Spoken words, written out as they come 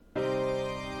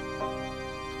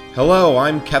Hello,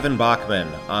 I'm Kevin Bachman.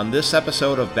 On this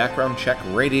episode of Background Check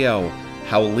Radio,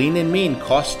 how lean and mean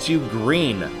costs you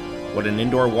green, what an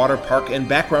indoor water park and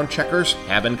background checkers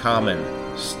have in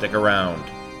common. Stick around.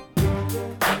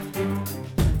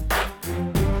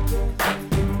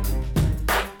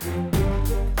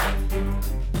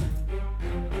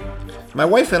 My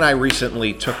wife and I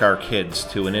recently took our kids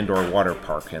to an indoor water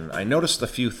park, and I noticed a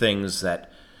few things that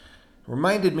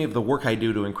reminded me of the work I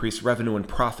do to increase revenue and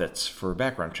profits for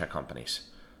background check companies.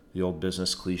 The old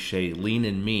business cliche, lean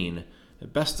and mean,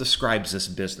 it best describes this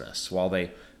business. While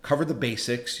they cover the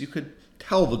basics, you could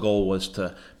tell the goal was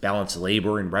to balance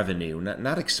labor and revenue,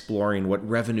 not exploring what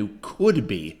revenue could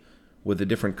be with a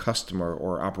different customer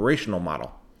or operational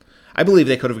model. I believe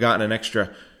they could have gotten an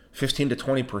extra 15 to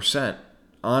 20%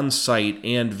 on-site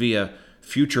and via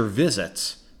future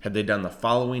visits had they done the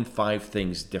following 5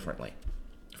 things differently.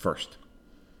 First,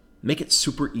 make it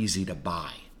super easy to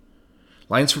buy.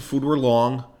 Lines for food were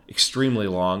long, extremely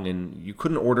long, and you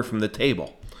couldn't order from the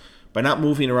table. By not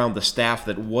moving around the staff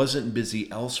that wasn't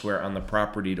busy elsewhere on the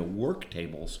property to work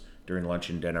tables during lunch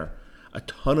and dinner, a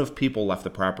ton of people left the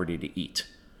property to eat.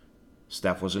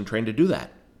 Staff wasn't trained to do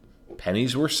that.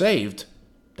 Pennies were saved,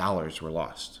 dollars were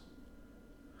lost.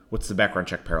 What's the background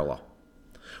check parallel?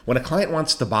 When a client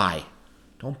wants to buy,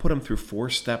 don't put them through 4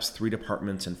 steps, 3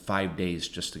 departments, and 5 days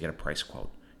just to get a price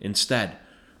quote. Instead,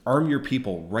 arm your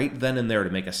people right then and there to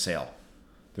make a sale.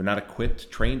 They're not equipped,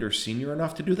 trained, or senior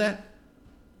enough to do that?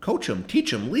 Coach them,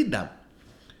 teach them, lead them.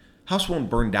 House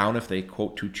won't burn down if they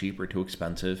quote too cheap or too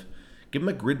expensive. Give them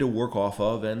a grid to work off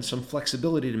of and some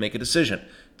flexibility to make a decision.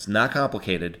 It's not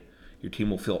complicated. Your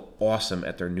team will feel awesome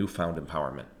at their newfound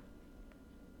empowerment.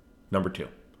 Number 2,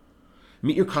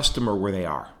 meet your customer where they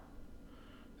are.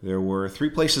 There were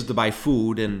 3 places to buy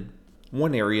food and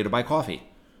 1 area to buy coffee.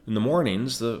 In the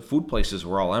mornings, the food places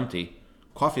were all empty.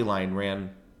 Coffee line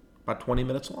ran about 20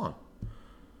 minutes long.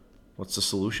 What's the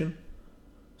solution?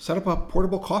 Set up a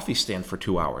portable coffee stand for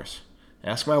 2 hours.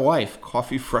 Ask my wife,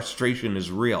 coffee frustration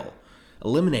is real.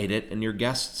 Eliminate it and your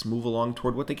guests move along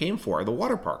toward what they came for, the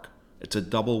water park. It's a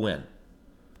double win.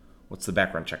 What's the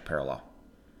background check parallel?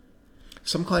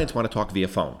 Some clients want to talk via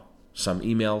phone. Some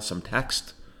email, some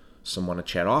text. Some want to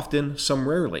chat often, some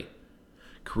rarely.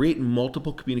 Create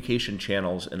multiple communication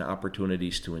channels and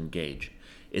opportunities to engage.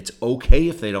 It's okay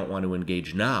if they don't want to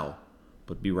engage now,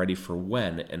 but be ready for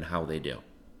when and how they do.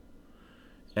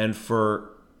 And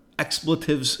for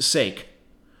expletives' sake,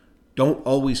 don't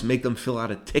always make them fill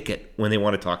out a ticket when they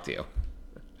want to talk to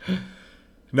you.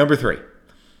 Number 3,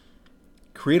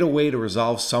 create a way to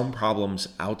resolve some problems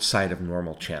outside of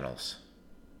normal channels.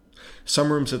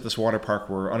 Some rooms at this water park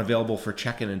were unavailable for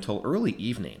check-in until early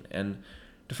evening, and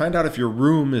to find out if your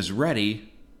room is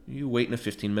ready, you wait in a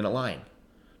 15-minute line.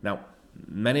 Now,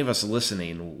 many of us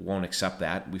listening won't accept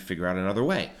that. We figure out another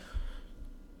way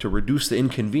to reduce the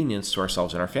inconvenience to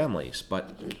ourselves and our families,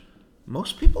 but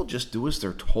most people just do as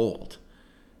they're told.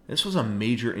 This was a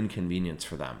major inconvenience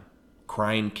for them.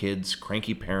 Crying kids,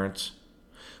 cranky parents.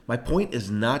 My point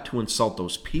is not to insult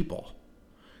those people.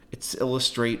 It's to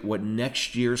illustrate what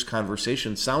next year's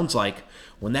conversation sounds like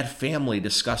when that family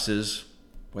discusses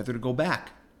whether to go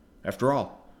back. After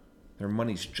all, their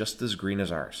money's just as green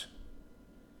as ours.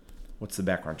 What's the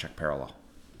background check parallel?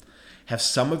 Have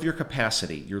some of your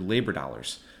capacity, your labor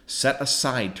dollars, set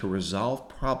aside to resolve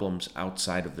problems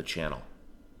outside of the channel.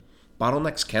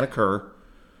 Bottlenecks can occur,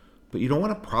 but you don't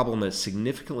want a problem that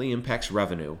significantly impacts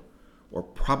revenue or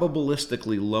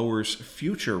probabilistically lowers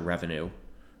future revenue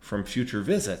from future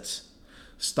visits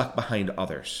stuck behind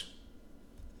others.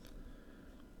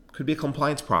 Could be a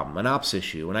compliance problem, an ops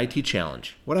issue, an IT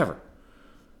challenge, whatever.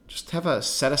 Just have a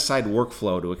set-aside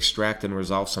workflow to extract and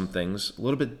resolve some things a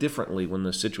little bit differently when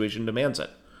the situation demands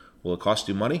it. Will it cost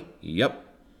you money? Yep.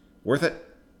 Worth it?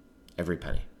 Every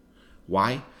penny.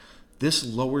 Why? This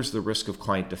lowers the risk of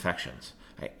client defections.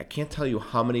 I can't tell you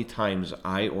how many times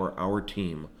I or our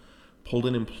team pulled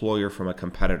an employer from a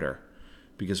competitor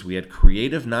because we had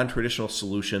creative, non-traditional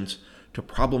solutions to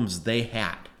problems they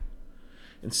had.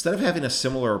 Instead of having a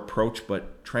similar approach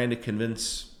but trying to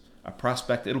convince a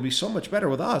prospect it'll be so much better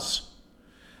with us,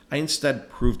 I instead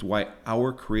proved why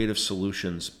our creative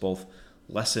solutions both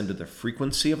lessened the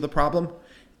frequency of the problem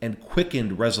and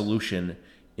quickened resolution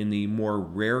in the more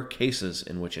rare cases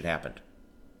in which it happened.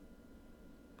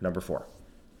 Number 4,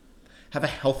 have a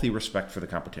healthy respect for the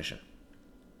competition.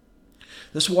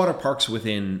 This water park's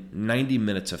within 90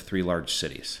 minutes of 3 large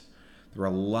cities. There are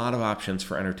a lot of options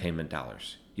for entertainment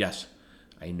dollars. Yes,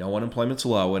 I know unemployment's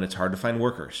low and it's hard to find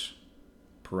workers.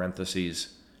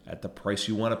 Parentheses, at the price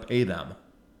you want to pay them.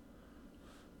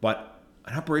 But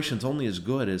an operation's only as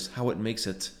good as how it makes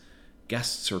its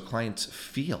guests or clients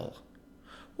feel.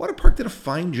 Waterpark did a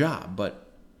fine job, but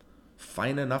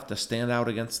fine enough to stand out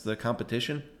against the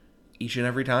competition each and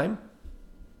every time?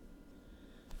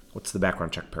 What's the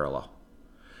background check parallel?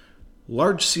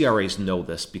 Large CRAs know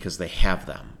this because they have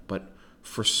them, but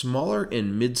for smaller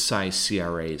and mid-sized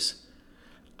CRAs,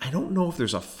 I don't know if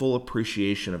there's a full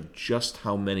appreciation of just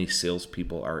how many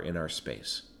salespeople are in our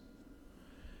space.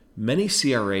 Many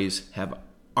CRAs have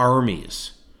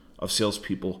armies of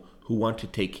salespeople who want to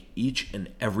take each and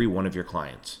every one of your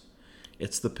clients.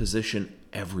 It's the position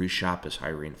every shop is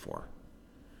hiring for.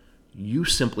 You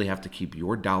simply have to keep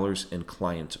your dollars and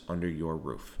clients under your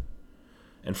roof.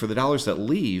 And for the dollars that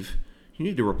leave, you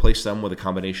need to replace them with a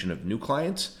combination of new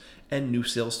clients and new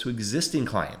sales to existing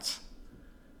clients.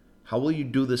 How will you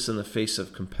do this in the face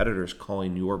of competitors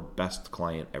calling your best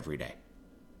client every day?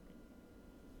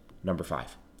 Number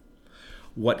 5,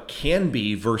 what can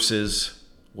be versus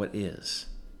what is.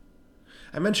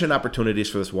 I mentioned opportunities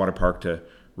for this water park to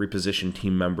reposition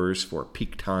team members for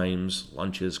peak times,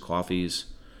 lunches, coffees.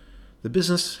 The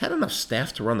business had enough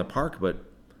staff to run the park, but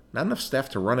not enough staff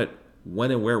to run it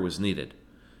when and where it was needed.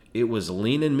 It was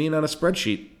lean and mean on a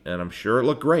spreadsheet, and I'm sure it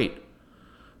looked great,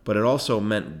 but it also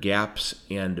meant gaps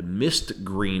and missed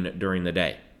green during the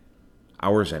day.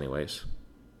 Hours anyways.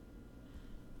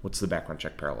 What's the background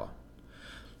check parallel?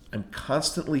 I'm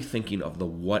constantly thinking of the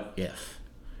what if,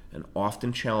 and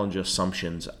often challenge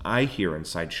assumptions I hear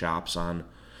inside shops on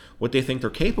what they think they're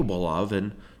capable of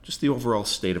and just the overall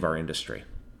state of our industry.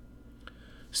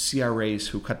 CRAs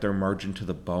who cut their margin to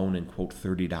the bone and quote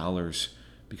 $30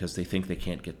 because they think they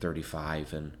can't get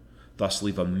 $35 and thus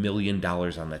leave $1 million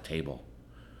on the table.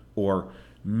 Or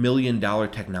 $1 million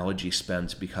technology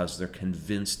spends because they're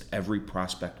convinced every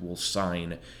prospect will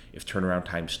sign if turnaround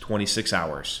time's 26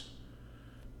 hours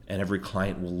and every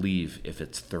client will leave if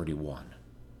it's 31.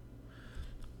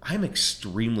 I'm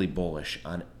extremely bullish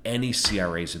on any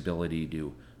CRA's ability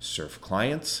to serve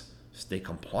clients, stay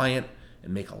compliant,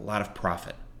 and make a lot of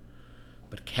profit.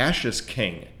 But cash is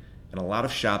king, and a lot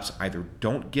of shops either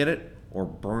don't get it or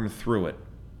burn through it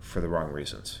for the wrong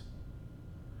reasons.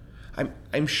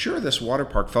 I'm sure this water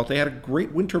park felt they had a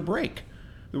great winter break.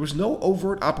 There was no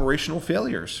overt operational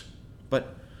failures,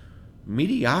 but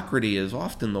mediocrity is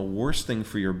often the worst thing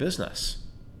for your business.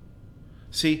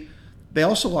 See, they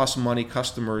also lost money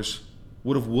customers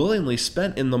would have willingly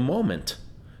spent in the moment.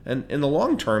 And in the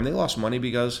long term, they lost money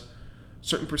because a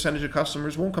certain percentage of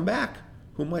customers won't come back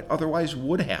who might otherwise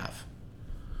would have.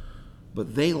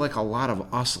 But they, like a lot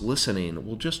of us listening,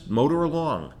 will just motor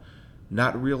along,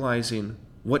 not realizing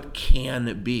what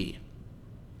can be.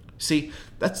 See,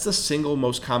 that's the single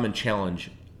most common challenge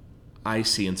I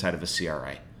see inside of a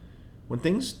CRA. When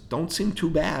things don't seem too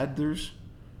bad, there's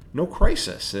no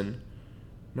crisis and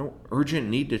no urgent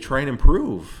need to try and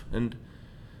improve. And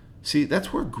see,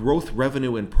 that's where growth,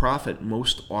 revenue, and profit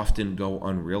most often go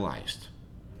unrealized.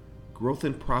 Growth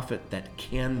and profit that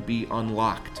can be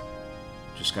unlocked.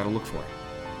 Just got to look for it.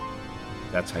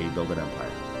 That's how you build an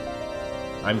empire.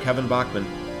 I'm Kevin Bachman.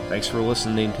 Thanks for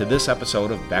listening to this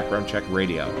episode of Background Check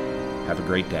Radio. Have a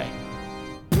great day.